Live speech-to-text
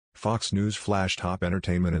Fox News Flash top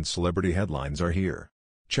entertainment and celebrity headlines are here.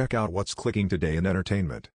 Check out what's clicking today in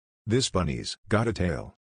entertainment. This bunny's got a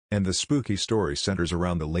tail. And the spooky story centers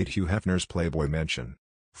around the late Hugh Hefner's Playboy mansion.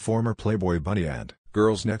 Former Playboy bunny and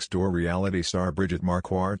Girls Next Door reality star Bridget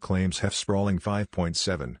Marquardt claims Hef's sprawling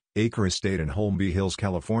 5.7-acre estate in Holmby Hills,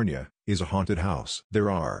 California, is a haunted house.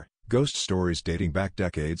 There are ghost stories dating back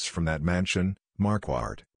decades from that mansion,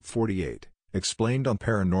 Marquardt, 48, explained on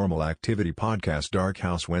Paranormal Activity podcast Dark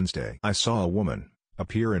House Wednesday. "I saw a woman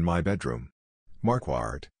appear in my bedroom."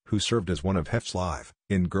 Marquardt, who served as one of Hef's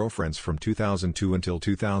live-in girlfriends from 2002 until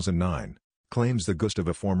 2009, claims the ghost of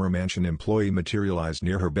a former mansion employee materialized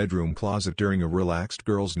near her bedroom closet during a relaxed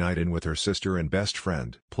girls' night in with her sister and best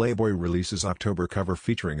friend. Playboy releases October cover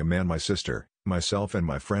featuring a man. "My sister, myself and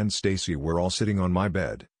my friend Stacy were all sitting on my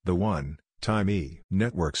bed," the one-time E!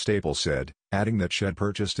 Network staple said, adding that she had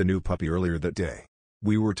purchased a new puppy earlier that day.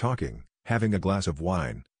 "We were talking, having a glass of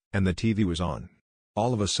wine, and the TV was on.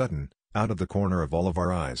 All of a sudden, out of the corner of all of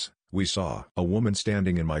our eyes, we saw a woman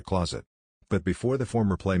standing in my closet. But before the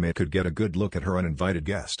former playmate could get a good look at her uninvited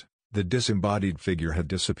guest, the disembodied figure had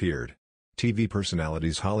disappeared." TV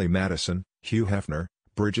personalities Holly Madison, Hugh Hefner,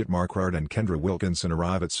 Bridget Marquardt and Kendra Wilkinson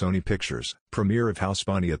arrive at Sony Pictures' premiere of House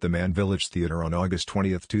Bunny at the Mann Village Theater on August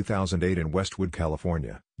 20, 2008 in Westwood,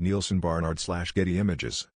 California. Nielsen Barnard/Getty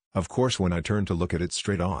Images. "Of course when I turned to look at it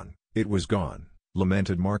straight on, it was gone,"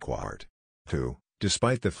 lamented Marquardt, who,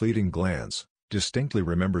 despite the fleeting glance, distinctly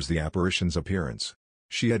remembers the apparition's appearance.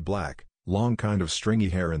 "She had black, long kind of stringy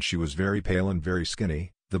hair and she was very pale and very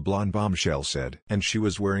skinny," the blonde bombshell said. "And she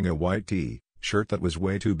was wearing a white t-shirt that was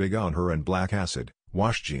way too big on her and black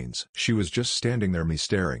acid-wash jeans. She was just standing there me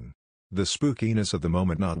staring." The spookiness of the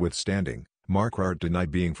moment notwithstanding, Marquardt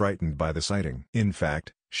denied being frightened by the sighting. In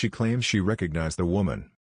fact, she claims she recognized the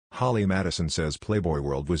woman. Holly Madison says Playboy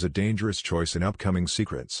World was a dangerous choice in upcoming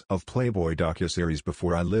Secrets of Playboy docuseries.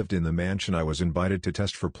 "Before I lived in the mansion I was invited to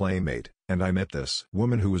test for Playmate, and I met this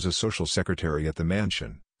woman who was a social secretary at the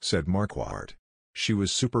mansion," said Marquardt. "She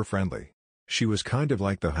was super friendly. She was kind of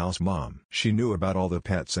like the house mom. She knew about all the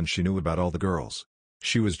pets and she knew about all the girls.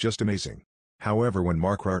 She was just amazing." However, when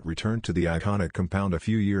Marquardt returned to the iconic compound a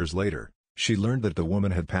few years later, she learned that the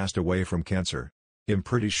woman had passed away from cancer. "I'm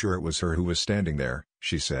pretty sure it was her who was standing there,"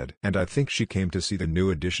 she said. "And I think she came to see the new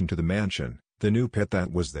addition to the mansion, the new pet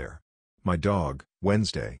that was there. My dog."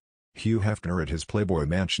 Wednesday. Hugh Hefner at his Playboy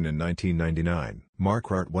mansion in 1999.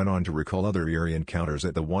 Marquardt went on to recall other eerie encounters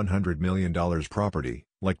at the $100 million property,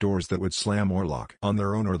 like doors that would slam or lock on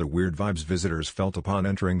their own or the weird vibes visitors felt upon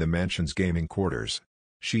entering the mansion's gaming quarters.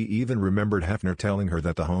 She even remembered Hefner telling her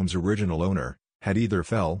that the home's original owner had either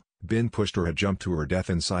been pushed or had jumped to her death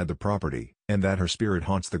inside the property, and that her spirit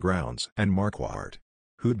haunts the grounds. And Marquardt,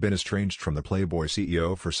 who'd been estranged from the Playboy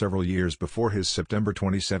CEO for several years before his September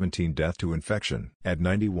 2017 death to infection at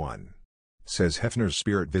 91, says Hefner's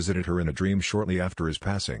spirit visited her in a dream shortly after his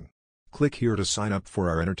passing. "Click here to sign up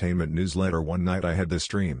for our entertainment newsletter. One night I had this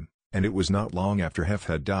dream, and it was not long after Hef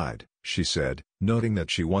had died," she said, noting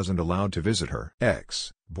that she wasn't allowed to visit her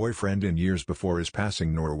ex-boyfriend in years before his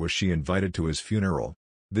passing, nor was she invited to his funeral.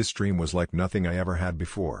 "This dream was like nothing I ever had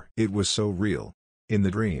before. It was so real. In the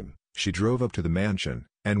dream, she drove up to the mansion,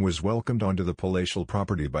 and was welcomed onto the palatial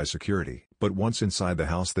property by security. But once inside the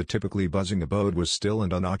house the typically buzzing abode was still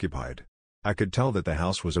and unoccupied. I could tell that the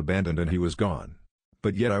house was abandoned and he was gone.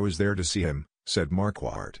 But yet I was there to see him," said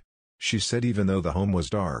Marquardt. She said even though the home was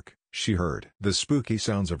dark, she heard the spooky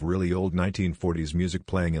sounds of really old 1940s music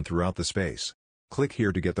playing in throughout the space. "Click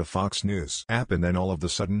here to get the Fox News app." "And then all of a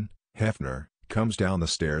sudden, Hefner comes down the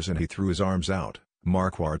stairs and he threw his arms out,"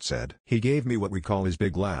 Marquardt said. "He gave me what we call his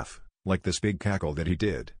big laugh, like this big cackle that he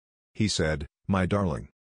did. He said, 'My darling.'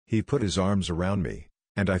 He put his arms around me,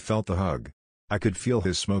 and I felt the hug. I could feel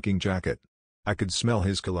his smoking jacket. I could smell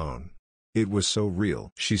his cologne. It was so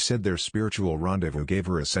real." She said their spiritual rendezvous gave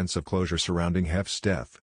her a sense of closure surrounding Hef's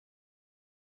death.